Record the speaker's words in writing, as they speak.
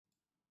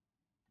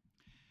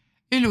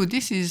Hello,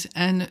 this is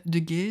Anne de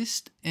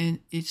Geest, and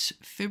it's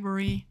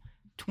February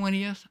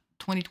 20th,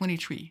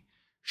 2023.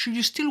 Should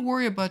you still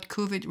worry about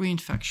COVID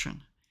reinfection?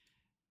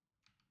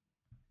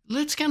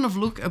 Let's kind of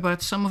look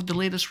about some of the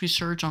latest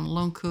research on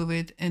long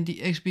COVID and the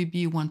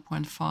XBB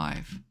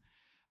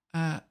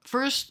 1.5.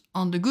 First,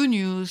 on the good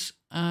news,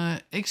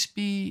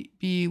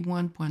 XBB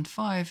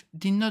 1.5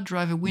 did not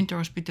drive a winter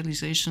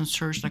hospitalization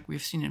surge like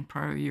we've seen in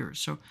prior years.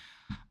 So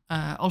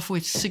although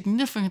it's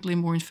significantly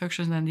more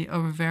infectious than the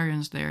other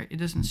variants there, it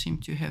doesn't seem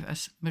to have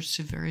as much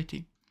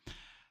severity.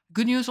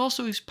 Good news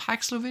also is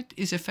Paxlovid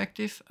is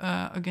effective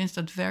against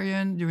that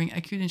variant during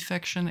acute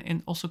infection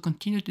and also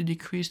continue to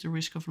decrease the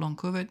risk of long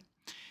COVID.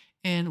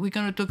 And we're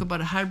going to talk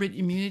about a hybrid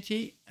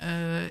immunity.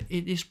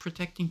 It is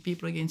protecting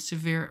people against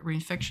severe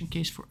reinfection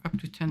case for up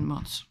to 10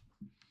 months.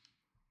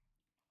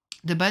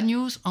 The bad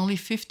news, only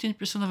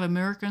 15% of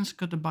Americans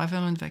got the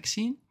bivalent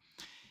vaccine.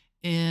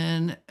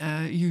 And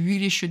you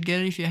really should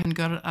get it if you haven't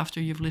got it after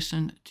you've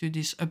listened to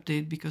this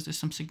update, because there's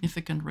some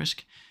significant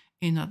risk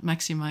in not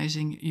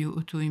maximizing your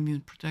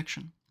autoimmune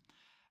protection.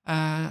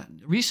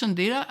 Recent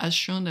data has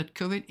shown that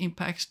COVID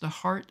impacts the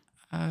heart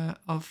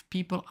of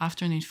people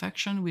after an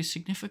infection with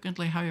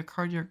significantly higher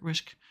cardiac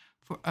risk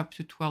for up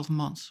to 12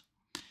 months.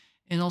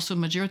 And also,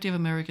 majority of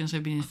Americans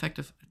have been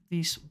infected at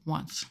least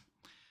once.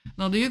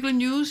 Now, the ugly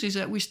news is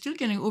that we're still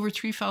getting over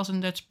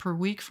 3,000 deaths per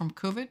week from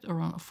COVID,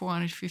 around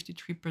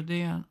 453 per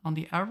day on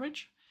the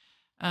average.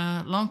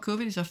 Long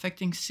COVID is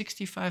affecting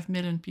 65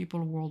 million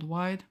people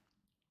worldwide,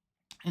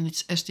 and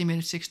it's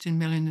estimated 16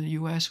 million in the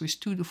US, with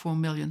 2 to 4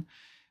 million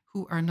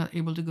who are not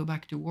able to go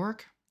back to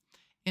work.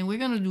 And we're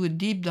going to do a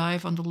deep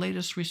dive on the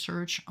latest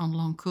research on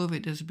long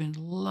COVID. There's been a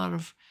lot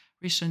of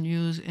recent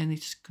news, and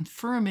it's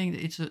confirming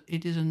that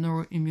it is a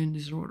neuroimmune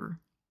disorder.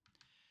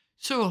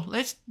 So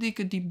let's take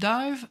a deep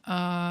dive.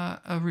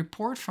 A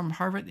report from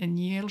Harvard and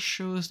Yale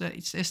shows that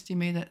it's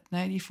estimated that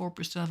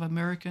 94% of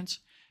Americans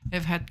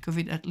have had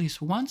COVID at least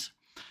once.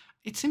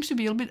 It seems to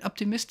be a little bit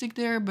optimistic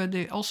there, but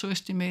they also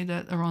estimate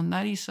that around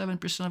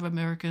 97% of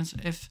Americans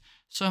have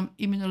some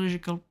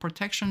immunological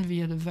protection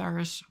via the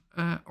virus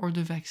or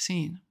the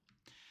vaccine.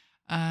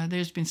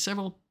 There's been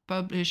several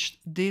published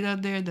data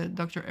there that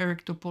Dr.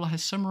 Eric Topola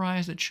has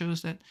summarized that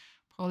shows that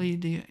probably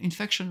the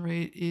infection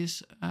rate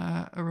is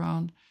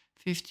around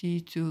 50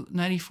 to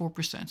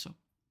 94%. So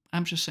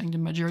I'm just saying the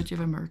majority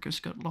of Americans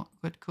got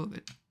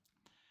COVID.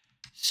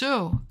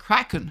 So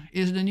Kraken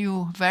is the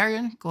new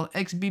variant called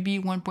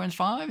XBB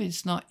 1.5.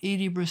 It's now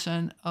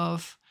 80%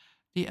 of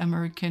the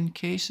American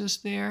cases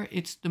there.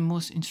 It's the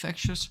most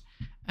infectious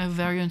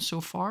variant so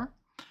far.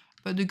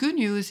 But the good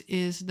news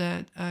is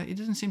that it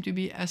doesn't seem to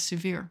be as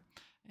severe.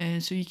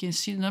 And so you can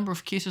see the number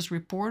of cases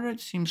reported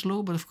seems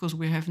low, but of course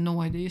we have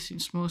no idea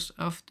since most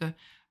of the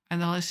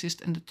analysis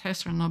and the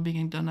tests are not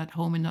being done at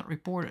home and not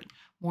reported.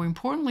 More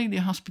importantly, the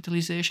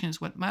hospitalization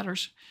is what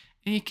matters.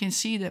 And you can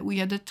see that we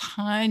had a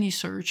tiny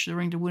surge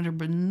during the winter,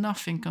 but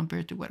nothing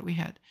compared to what we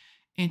had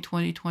in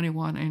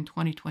 2021 and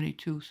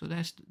 2022. So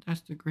that's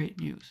the great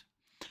news.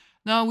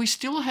 Now, we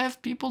still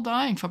have people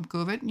dying from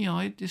COVID. You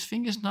know, this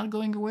thing is not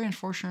going away,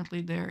 unfortunately,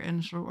 there.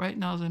 And so right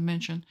now, as I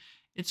mentioned,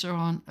 it's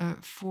around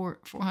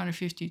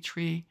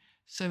 453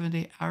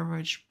 7-day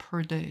average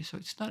per day. So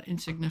it's not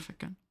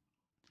insignificant.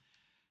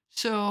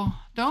 So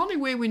the only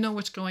way we know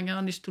what's going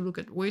on is to look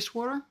at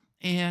wastewater.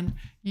 And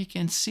you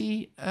can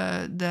see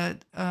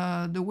that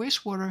the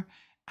wastewater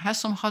has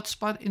some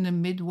hotspot in the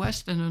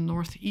Midwest and the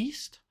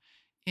Northeast.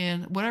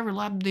 And whatever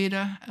lab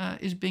data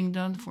is being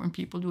done for when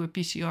people do a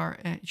PCR,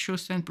 it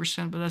shows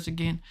 10%, but that's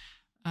again,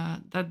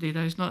 that data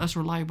is not as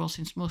reliable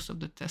since most of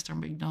the tests are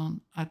being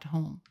done at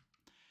home.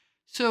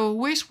 So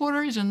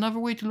wastewater is another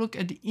way to look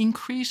at the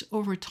increase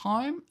over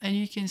time. And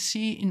you can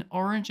see in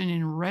orange and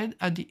in red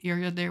at the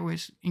area there where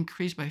it's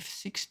increased by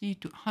 60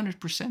 to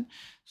 100%.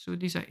 So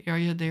these are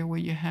areas there where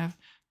you have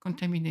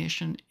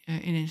contamination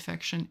and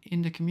infection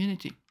in the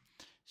community.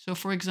 So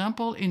for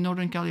example, in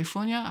Northern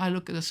California, I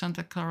look at the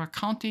Santa Clara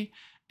County,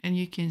 and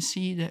you can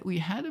see that we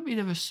had a bit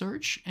of a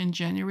surge in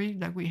January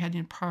like we had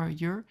in prior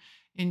year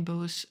in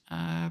both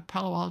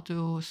Palo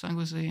Alto, San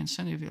Jose, and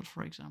Sunnyvale,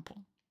 for example.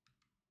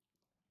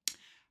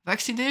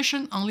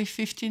 Vaccination, only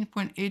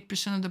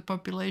 15.8% of the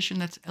population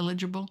that's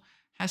eligible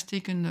has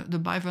taken the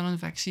bivalent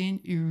vaccine.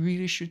 You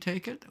really should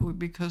take it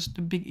because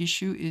the big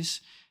issue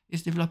is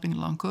developing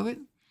long COVID.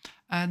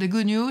 The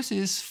good news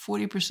is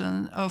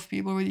 40% of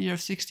people over the age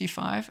of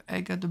 65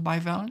 got the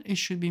bivalent. It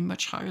should be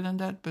much higher than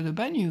that. But the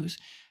bad news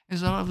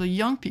is a lot of the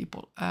young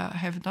people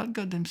have not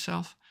got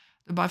themselves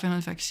the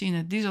bivalent vaccine.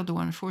 And these are the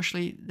ones,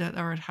 unfortunately, that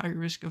are at high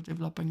risk of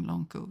developing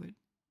long COVID.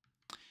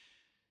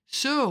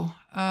 So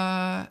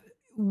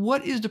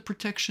what is the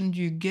protection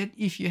you get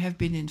if you have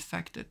been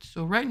infected?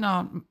 So right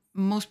now,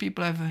 most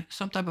people have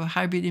some type of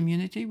hybrid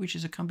immunity, which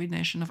is a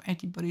combination of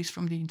antibodies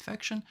from the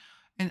infection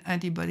and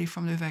antibody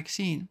from the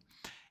vaccine.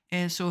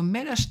 And so a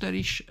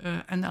meta-study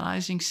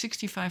analyzing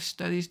 65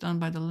 studies done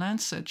by the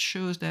Lancet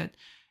shows that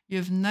you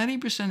have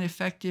 90%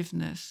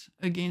 effectiveness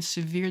against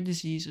severe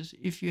diseases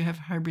if you have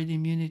hybrid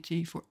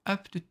immunity for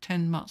up to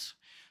 10 months.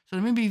 So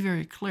let me be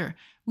very clear.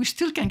 We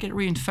still can get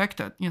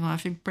reinfected. I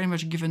think pretty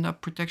much given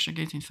up protection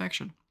against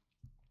infection.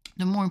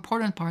 The more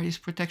important part is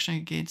protection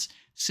against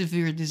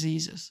severe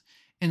diseases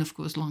and, of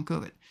course, long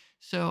COVID.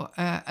 So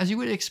as you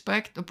would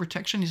expect, the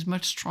protection is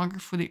much stronger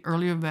for the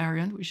earlier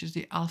variant, which is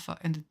the Alpha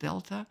and the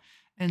Delta,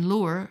 and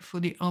lower for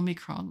the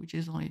Omicron, which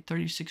is only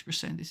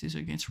 36%. This is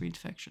against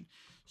reinfection.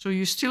 So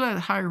you're still at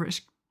high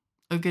risk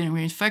of getting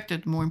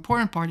reinfected. The more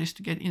important part is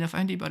to get enough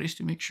antibodies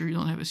to make sure you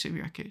don't have a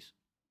severe case.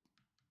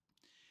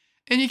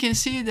 And you can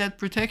see that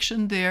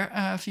protection there,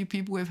 a few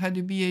people who have had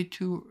the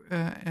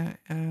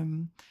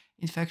BA2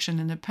 infection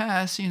in the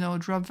past,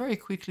 drop very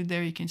quickly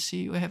there. You can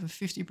see we have a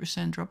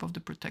 50% drop of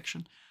the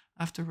protection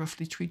after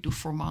roughly 3 to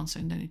 4 months,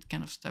 and then it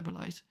kind of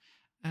stabilized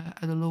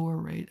at a lower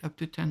rate up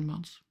to 10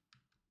 months.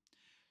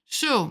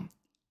 So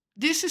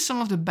this is some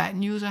of the bad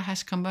news that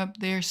has come up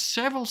there.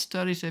 Several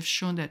studies have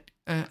shown that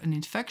an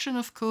infection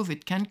of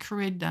COVID can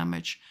create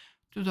damage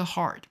to the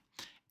heart.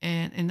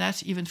 And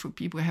that's even for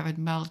people who have had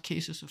mild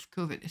cases of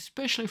COVID,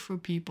 especially for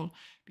people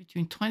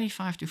between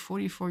 25 to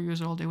 44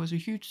 years old. There was a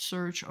huge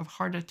surge of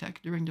heart attack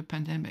during the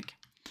pandemic.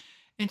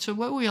 And so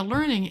what we are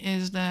learning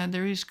is that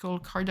there is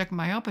called cardiac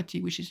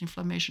myopathy, which is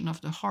inflammation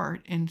of the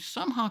heart. And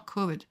somehow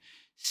COVID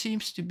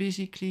seems to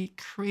basically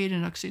create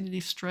an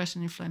oxidative stress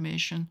and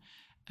inflammation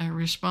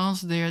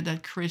response there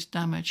that creates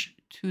damage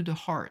to the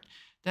heart.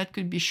 That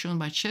could be shown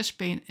by chest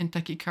pain and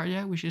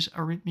tachycardia, which is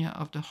arrhythmia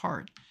of the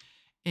heart,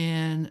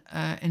 and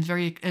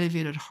very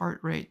elevated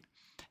heart rate.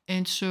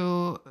 And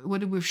so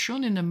what we've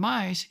shown in the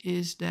mice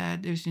is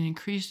that there's an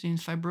increase in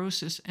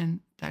fibrosis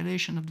and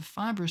dilation of the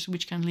fibers,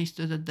 which can lead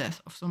to the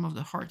death of some of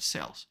the heart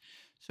cells.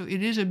 So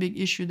it is a big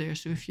issue there.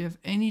 So if you have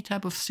any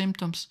type of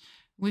symptoms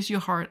with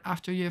your heart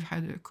after you have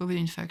had a COVID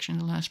infection in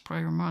the last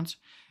prior months,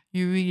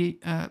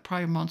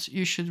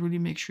 you should really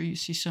make sure you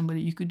see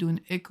somebody. You could do an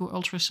echo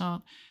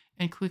ultrasound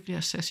and quickly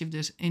assess if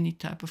there's any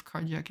type of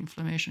cardiac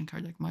inflammation,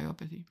 cardiac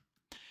myopathy.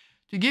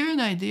 To give you an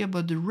idea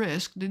about the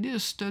risk, they did a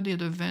study at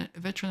the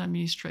Veteran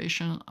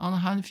Administration on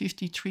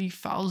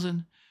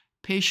 153,000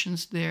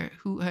 patients there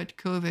who had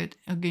COVID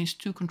against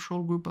 2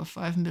 control groups of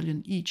 5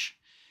 million each.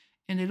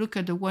 And they look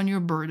at the 1-year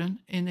burden,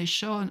 and they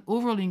show an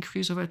overall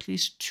increase of at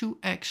least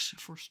 2x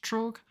for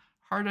stroke,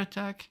 heart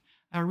attack,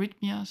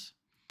 arrhythmias,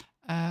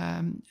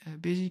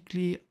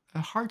 basically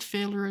heart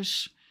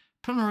failures,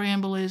 pulmonary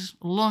embolism,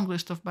 long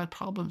list of bad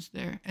problems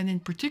there. And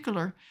in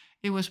particular,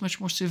 it was much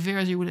more severe,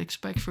 as you would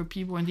expect, for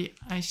people in the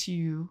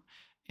ICU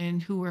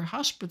and who were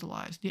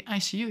hospitalized. The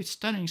ICU, it's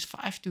stunning, is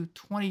 5 to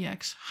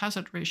 20x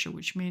hazard ratio,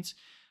 which means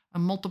a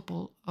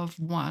multiple of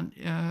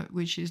 1,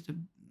 which is the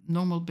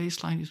normal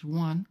baseline is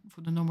 1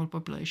 for the normal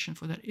population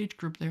for that age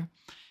group there.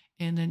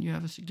 And then you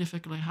have a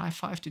significantly high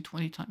 5 to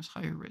 20 times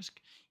higher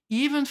risk.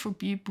 Even for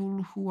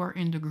people who are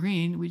in the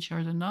green, which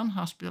are the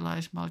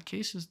non-hospitalized mild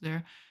cases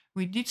there,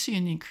 we did see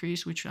an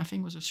increase, which I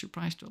think was a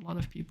surprise to a lot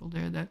of people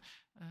there, that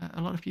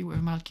a lot of people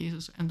with mild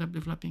cases end up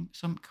developing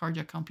some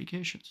cardiac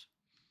complications.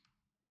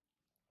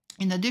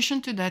 In addition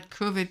to that,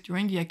 COVID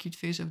during the acute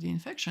phase of the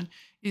infection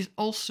is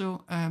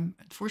also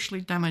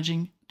unfortunately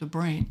damaging the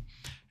brain.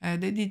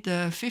 They did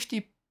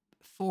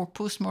 54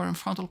 postmortem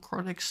frontal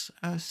cortex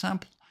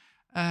sample,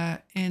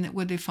 and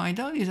what they find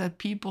out is that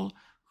people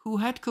who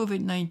had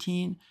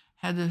COVID-19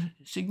 had a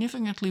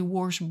significantly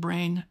worse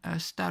brain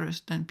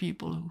status than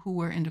people who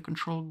were in the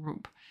control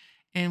group.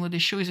 And what they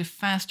show is a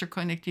faster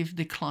cognitive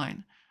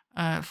decline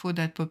for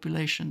that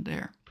population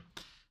there.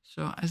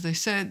 So as they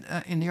said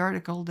in the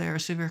article there,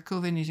 severe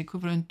COVID is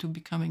equivalent to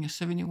becoming a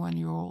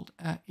 71-year-old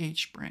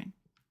aged brain.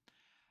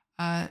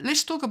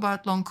 Let's talk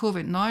about long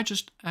COVID. Now,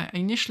 I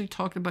initially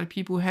talked about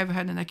people who have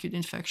had an acute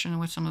infection and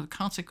what some of the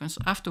consequences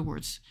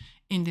afterwards,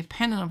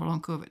 independent of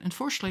long COVID.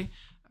 Unfortunately,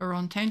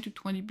 around 10 to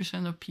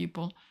 20% of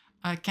people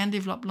can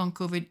develop long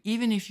COVID.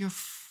 Even if you're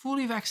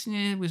fully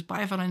vaccinated with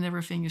bivalent and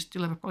everything, you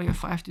still have probably a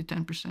 5 to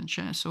 10%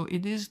 chance. So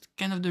it is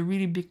kind of the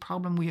really big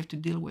problem we have to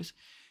deal with.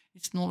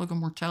 It's no longer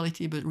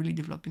mortality, but really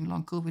developing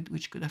long COVID,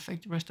 which could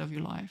affect the rest of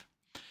your life.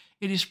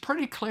 It is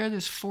pretty clear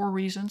there's 4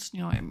 reasons.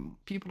 And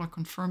people are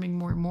confirming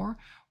more and more.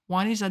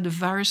 One is that the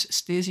virus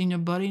stays in your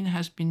body and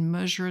has been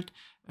measured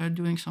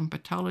doing some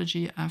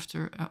pathology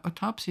after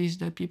autopsies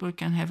that people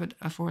can have it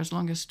for as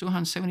long as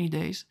 270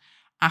 days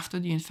after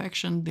the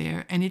infection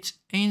there, and it's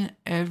in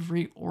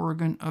every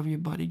organ of your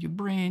body, your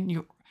brain,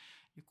 your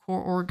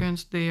core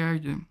organs there,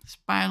 the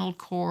spinal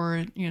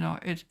cord,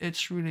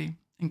 it's really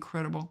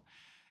incredible.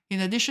 In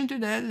addition to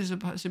that, there's a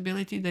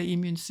possibility the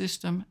immune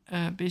system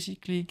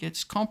basically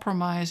gets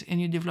compromised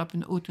and you develop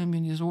an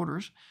autoimmune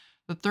disorders.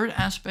 The third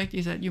aspect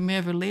is that you may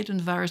have a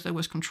latent virus that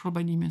was controlled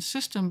by the immune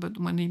system, but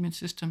when the immune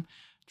system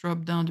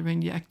dropped down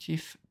during the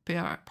active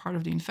part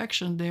of the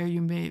infection there,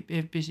 you may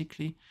have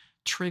basically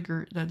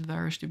trigger that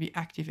virus to be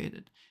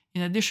activated.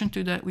 In addition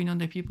to that, we know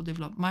that people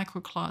develop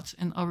microclots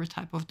and other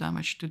type of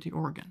damage to the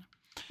organ.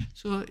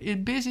 So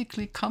it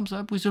basically comes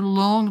up with a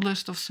long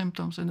list of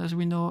symptoms. And as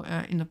we know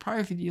in the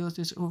prior videos,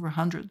 there's over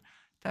 100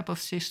 type of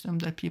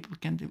symptoms that people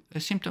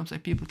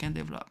can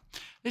develop.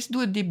 Let's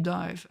do a deep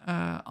dive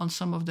on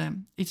some of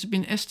them. It's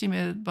been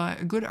estimated by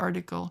a good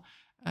article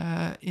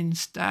in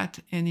stat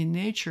and in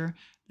nature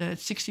that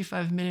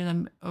 65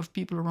 million of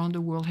people around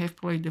the world have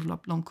probably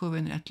developed long COVID,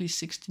 and at least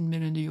 16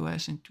 million in the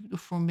US, and 2 to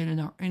 4 million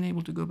are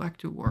unable to go back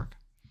to work.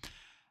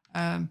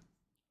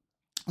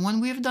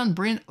 When we've done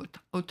brain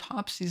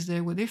autopsies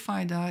there, what they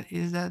find out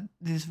is that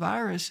this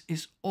virus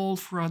is all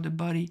throughout the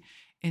body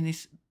and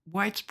is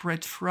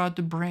widespread throughout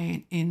the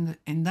brain and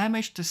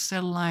damage the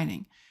cell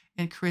lining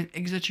and create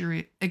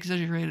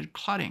exaggerated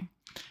clotting.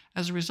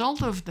 As a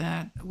result of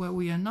that, what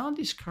we are now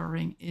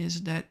discovering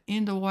is that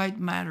in the white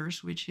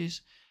matters, which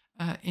is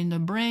in the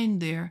brain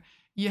there,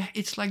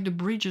 it's like the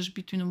bridges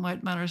between the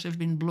white matters have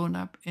been blown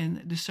up,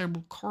 and the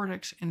cerebral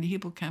cortex and the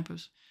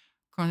hippocampus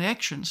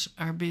connections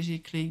are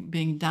basically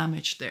being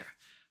damaged there.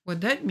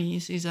 What that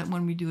means is that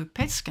when we do a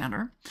PET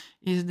scanner,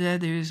 is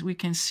that we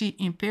can see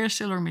impaired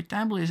cellular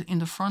metabolism in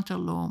the frontal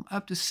lobe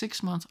up to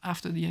 6 months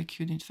after the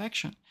acute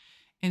infection.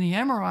 In the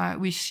MRI,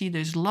 we see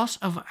there's loss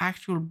of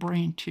actual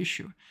brain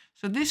tissue.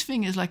 So this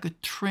thing is like a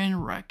train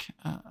wreck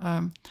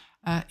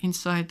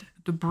inside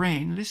the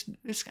brain.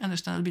 Let's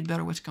understand a little bit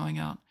better what's going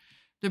on.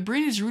 The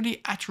brain is really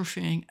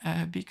atrophying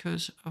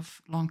because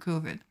of long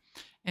COVID.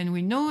 And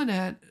we know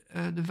that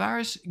the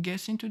virus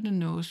gets into the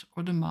nose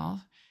or the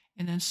mouth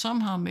and then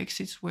somehow makes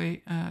its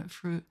way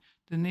through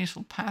the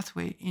nasal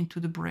pathway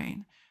into the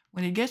brain.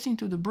 When it gets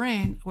into the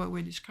brain, what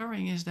we're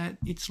discovering is that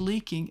it's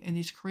leaking and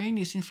it's creating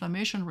this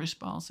inflammation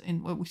response.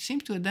 And what we seem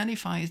to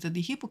identify is that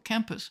the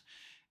hippocampus,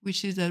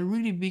 which is a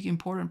really big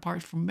important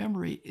part for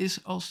memory,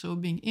 is also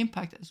being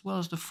impacted, as well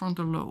as the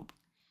frontal lobe.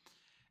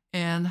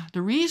 And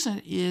the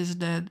reason is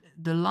that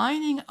the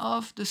lining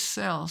of the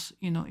cells,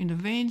 in the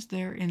veins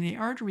there, in the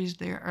arteries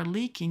there, are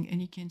leaking,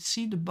 and you can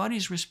see the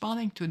body's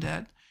responding to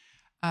that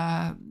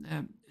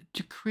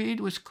to create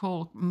what's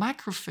called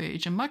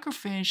macrophage. And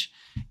macrophage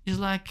is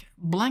like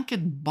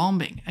blanket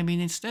bombing. I mean,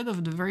 instead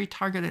of the very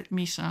targeted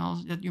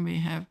missiles that you may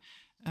have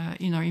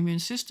in our immune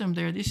system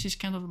there, this is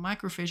kind of a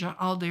macrophage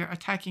out there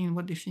attacking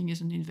what they think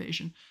is an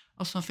invasion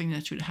of something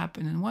that should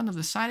happen. And one of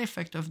the side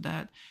effects of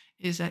that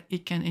is that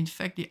it can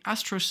infect the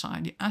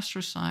astrocyte. The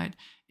astrocyte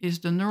is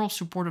the neural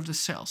support of the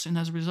cells, and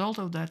as a result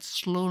of that,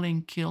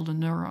 slowly kill the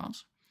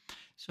neurons.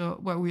 So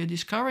what we are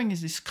discovering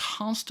is this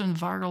constant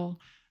viral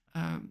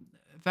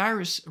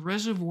virus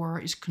reservoir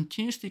is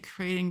continuously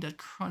creating that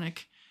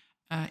chronic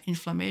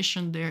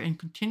inflammation there and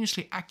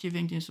continuously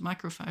activating this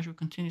macrophage, or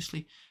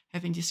continuously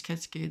having this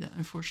cascade that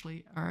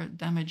unfortunately are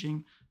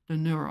damaging the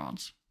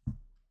neurons.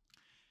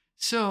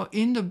 So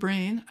in the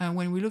brain,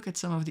 when we look at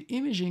some of the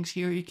imagings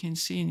here, you can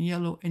see in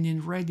yellow and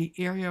in red the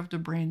area of the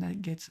brain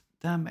that gets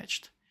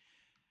damaged.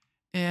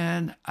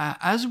 And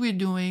as we're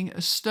doing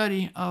a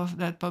study of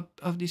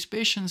these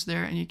patients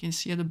there, and you can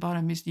see at the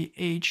bottom is the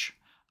age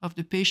of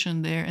the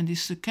patient there, and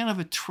this is kind of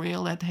a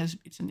trail that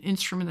it's an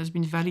instrument that's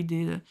been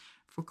validated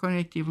for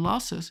cognitive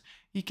losses.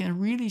 You can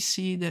really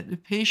see that the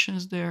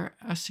patients there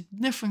are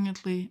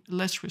significantly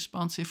less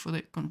responsive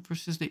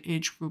versus the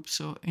age group.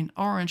 So in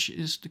orange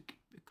is the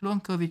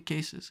long COVID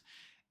cases,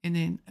 and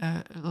in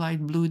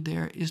light blue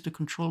there is the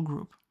control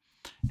group.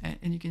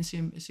 And you can see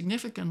a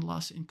significant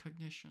loss in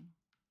cognition.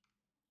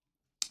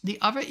 The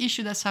other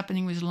issue that's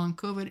happening with long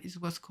COVID is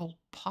what's called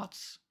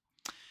POTS.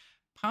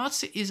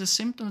 POTS is a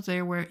symptom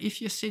there where if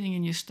you're sitting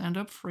and you stand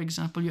up, for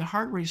example, your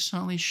heart rate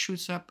suddenly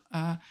shoots up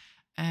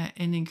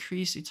and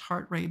increase its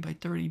heart rate by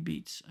 30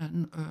 beats.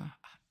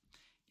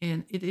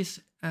 And it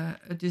is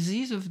a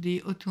disease of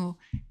the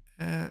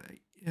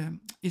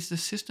it's the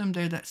system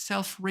there that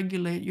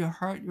self-regulate your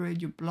heart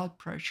rate, your blood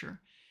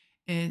pressure.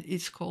 And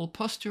it's called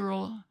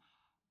postural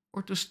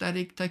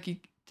orthostatic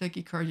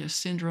tachycardia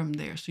syndrome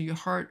there. So your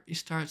heart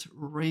starts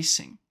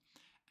racing.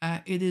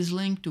 It is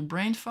linked to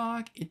brain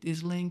fog. It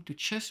is linked to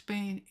chest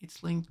pain.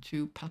 It's linked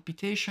to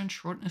palpitation,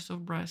 shortness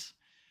of breath,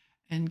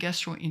 and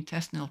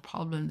gastrointestinal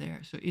problem there.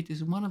 So it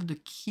is one of the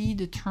key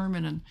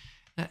determinants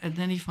that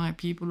identify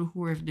people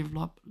who have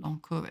developed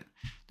long COVID.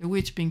 The way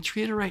it's being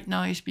treated right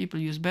now is people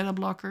use beta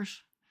blockers,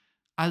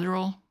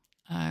 Adderall,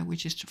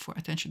 which is for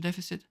attention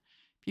deficit,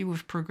 people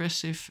with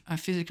progressive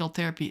physical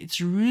therapy.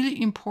 It's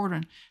really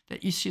important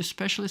that you see a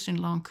specialist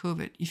in long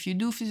COVID. If you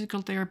do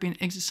physical therapy and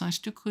exercise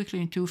too quickly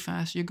and too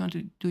fast, you're going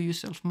to do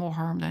yourself more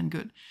harm than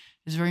good.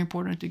 It's very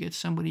important to get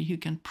somebody who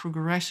can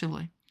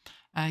progressively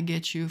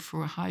get you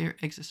for a higher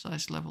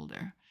exercise level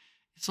there.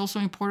 It's also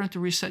important to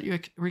reset your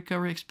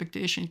recovery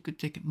expectation. It could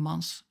take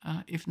months,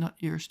 if not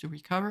years, to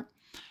recover.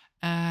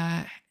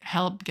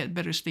 Help get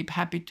better sleep,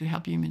 happy to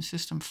help your immune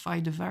system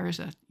fight the virus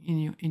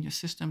in your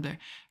system there.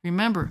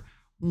 Remember,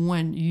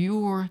 when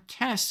your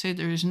tests say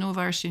there is no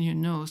virus in your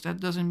nose, that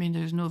doesn't mean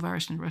there is no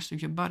virus in the rest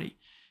of your body.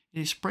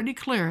 It is pretty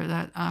clear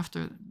that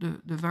after the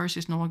virus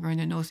is no longer in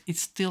the nose,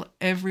 it's still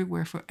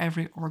everywhere for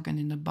every organ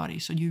in the body.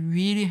 So you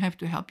really have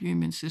to help your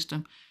immune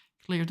system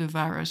clear the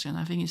virus, and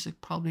I think it's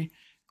probably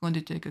going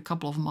to take a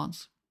couple of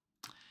months.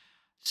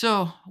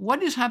 So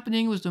what is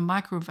happening with the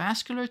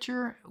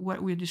microvasculature?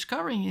 What we're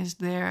discovering is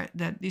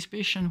that these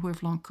patients who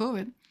have long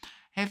COVID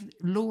have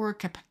lower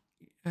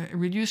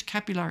reduced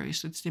capillaries.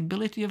 So it's the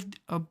ability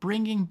of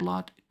bringing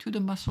blood to the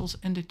muscles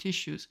and the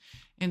tissues.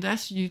 And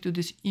that's due to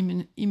this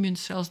immune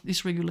cells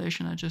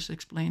dysregulation I just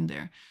explained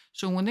there.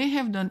 So when they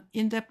have done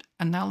in-depth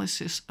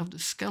analysis of the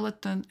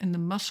skeleton and the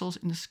muscles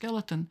in the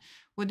skeleton,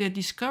 what they're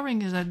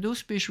discovering is that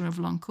those patients with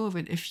long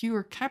COVID have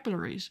fewer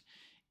capillaries,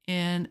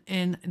 and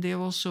they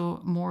have also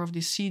more of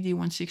the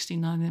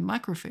CD169 and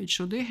macrophage.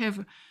 So they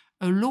have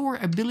a lower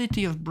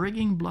ability of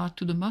bringing blood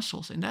to the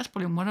muscles. And that's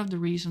probably one of the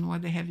reasons why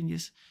they're having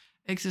this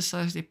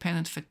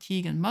exercise-dependent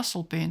fatigue and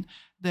muscle pain.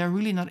 They're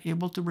really not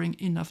able to bring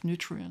enough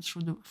nutrients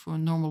for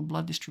normal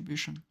blood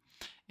distribution.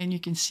 And you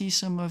can see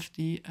some of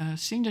the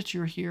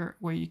signature here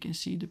where you can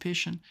see the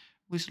patient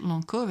with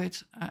long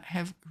COVID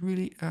have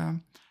really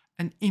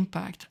an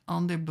impact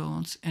on their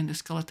bones and the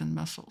skeleton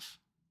muscles.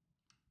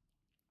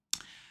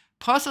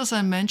 Plus, as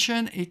I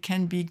mentioned, it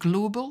can be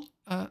global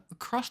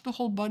across the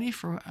whole body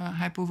for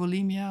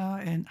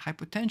hypovolemia and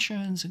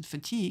hypotensions and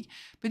fatigue,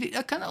 but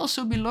it can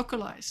also be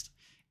localized.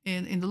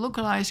 And in the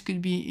localized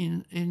could be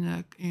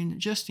in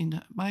just in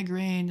the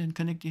migraine and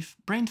connective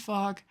brain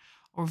fog,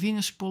 or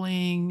venous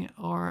pulling,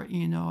 or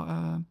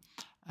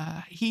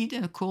heat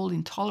and cold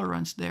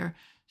intolerance there.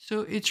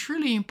 So it's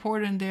really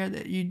important there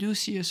that you do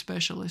see a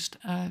specialist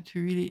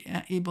to really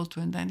able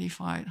to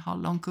identify how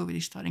long COVID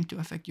is starting to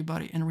affect your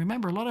body. And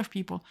remember, a lot of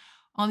people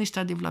only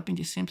start developing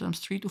these symptoms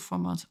 3 to 4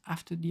 months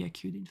after the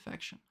acute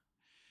infection.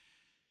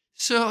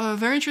 So a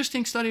very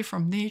interesting study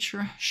from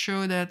Nature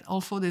showed that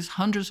although there's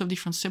hundreds of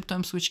different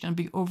symptoms which can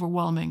be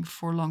overwhelming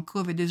for long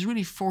COVID, there's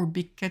really 4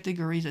 big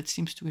categories that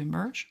seems to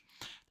emerge.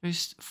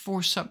 There's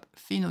 4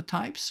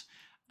 subphenotypes.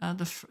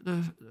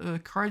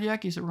 The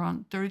cardiac is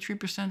around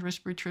 33%,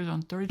 respiratory is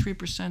around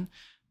 33%,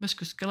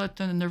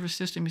 musculoskeletal and nervous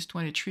system is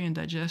 23%, and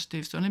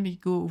digestive. So let me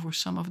go over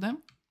some of them.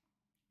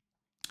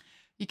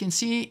 You can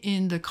see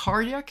in the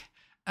cardiac,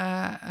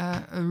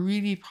 a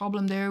really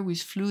problem there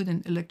with fluid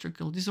and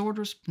electrical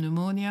disorders,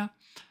 pneumonia,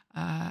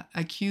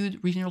 acute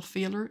renal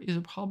failure is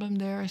a problem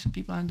there. So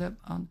people end up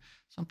on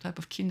some type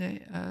of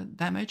kidney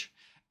damage.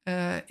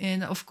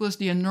 And of course,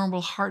 the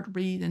abnormal heart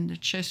rate and the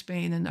chest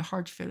pain and the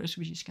heart failures,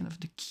 which is kind of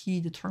the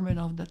key determinant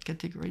of that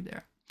category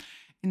there.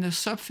 In the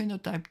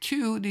subphenotype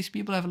 2, these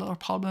people have a lot of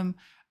problem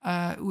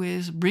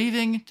with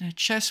breathing,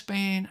 chest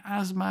pain,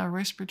 asthma,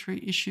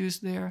 respiratory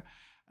issues there,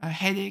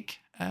 headache,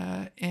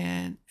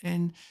 and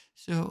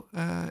so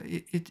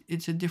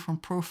it's a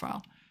different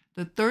profile.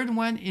 The third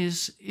one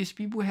is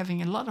people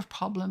having a lot of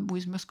problem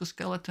with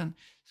musculoskeleton.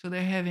 So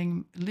they're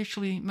having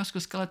literally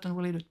musculoskeleton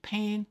related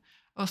pain,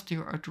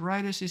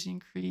 osteoarthritis is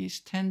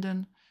increased,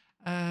 tendon,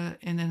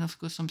 and then of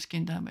course some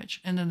skin damage.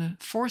 And then the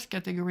fourth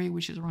category,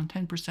 which is around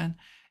 10%,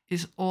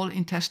 is all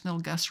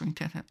intestinal,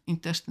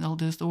 gastrointestinal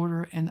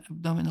disorder and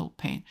abdominal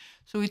pain.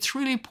 So it's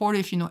really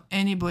important if you know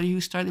anybody who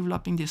started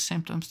developing these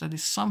symptoms that they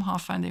somehow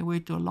find their way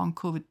to a long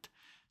COVID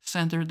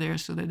center there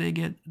so that they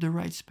get the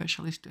right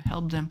specialist to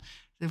help them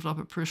develop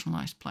a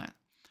personalized plan.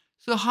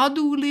 So how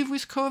do we live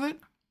with COVID?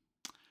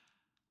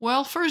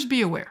 Well, first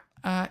be aware.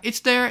 It's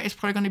there. It's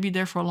probably going to be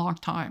there for a long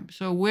time.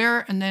 So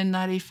wear an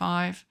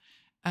N95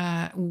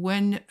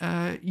 when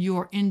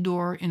you're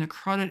indoor in a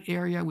crowded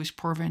area with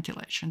poor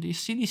ventilation. The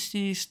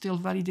CDC is still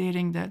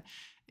validating that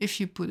if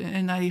you put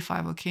an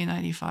N95 or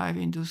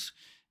K95 in those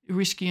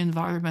risky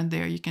environment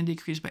there, you can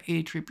decrease by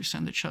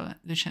 83%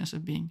 the chance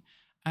of being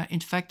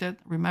infected.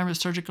 Remember,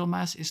 surgical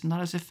mask is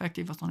not as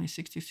effective as only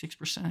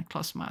 66%, and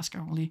cloth masks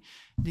are only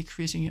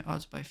decreasing your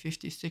odds by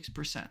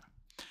 56%.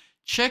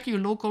 Check your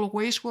local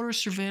wastewater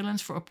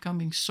surveillance for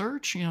upcoming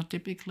surge.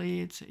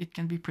 Typically it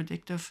can be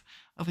predictive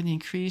of an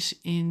increase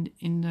in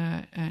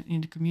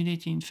the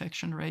community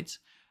infection rates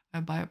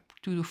by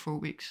 2 to 4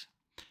 weeks.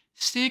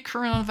 Stay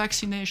current on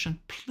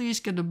vaccination. Please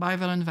get the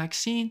bivalent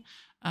vaccine.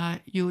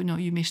 You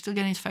may still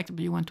get infected,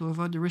 but you want to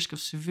avoid the risk of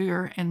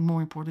severe and,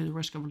 more importantly, the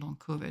risk of long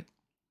COVID.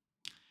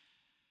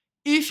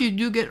 If you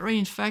do get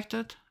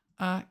reinfected,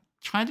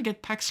 try to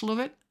get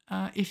Paxlovid.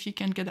 If you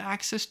can get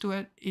access to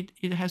it,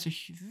 it has a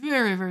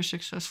very, very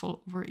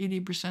successful, over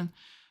 80%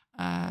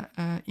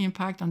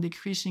 impact on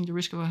decreasing the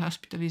risk of a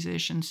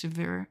hospitalization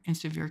in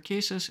severe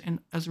cases, and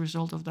as a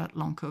result of that,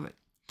 long COVID.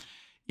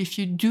 If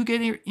you do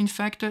get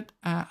infected,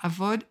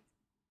 avoid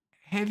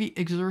heavy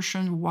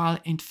exertion while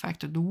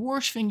infected. The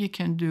worst thing you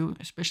can do,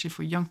 especially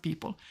for young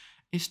people,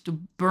 is to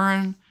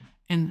burn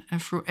and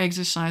through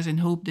exercise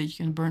and hope that you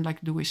can burn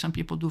like the way some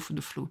people do for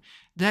the flu.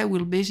 That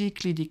will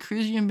basically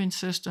decrease your immune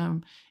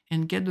system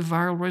and get the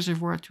viral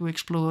reservoir to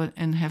explode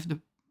and have the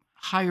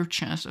higher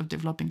chance of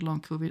developing long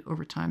COVID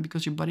over time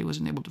because your body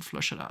wasn't able to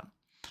flush it out.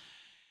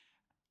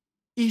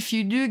 If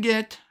you do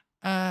get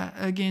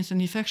against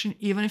an infection,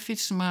 even if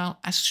it's mild,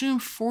 assume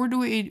 4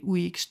 to 8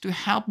 weeks to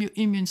help your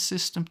immune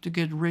system to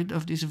get rid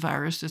of these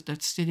viruses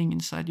that's sitting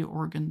inside your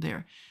organ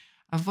there.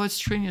 Avoid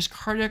strenuous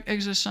cardiac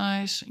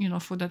exercise,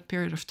 for that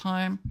period of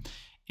time,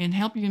 and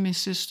help your immune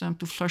system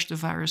to flush the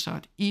virus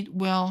out. Eat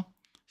well,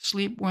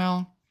 sleep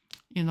well,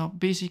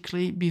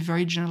 basically be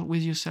very gentle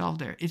with yourself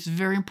there. It's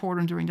very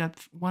important during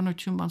that 1 or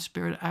 2 months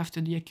period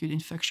after the acute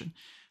infection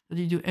that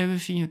you do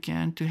everything you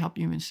can to help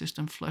your immune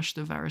system flush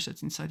the virus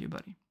that's inside your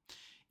body.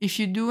 If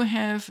you do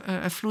have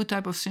a flu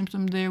type of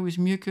symptom there with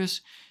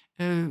mucus,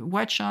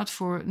 watch out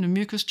for the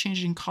mucus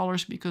changing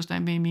colors, because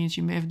that means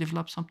you may have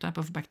developed some type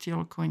of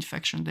bacterial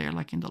co-infection there,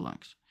 like in the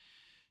lungs.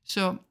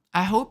 So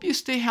I hope you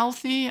stay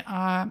healthy.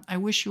 I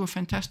wish you a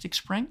fantastic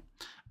spring.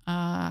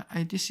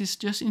 This is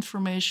just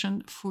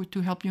information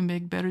to help you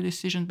make better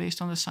decisions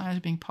based on the science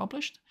being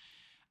published.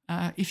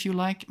 If you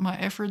like my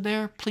effort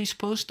there, please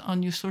post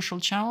on your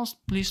social channels.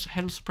 Please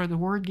help spread the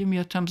word. Give me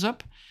a thumbs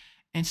up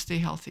and stay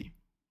healthy.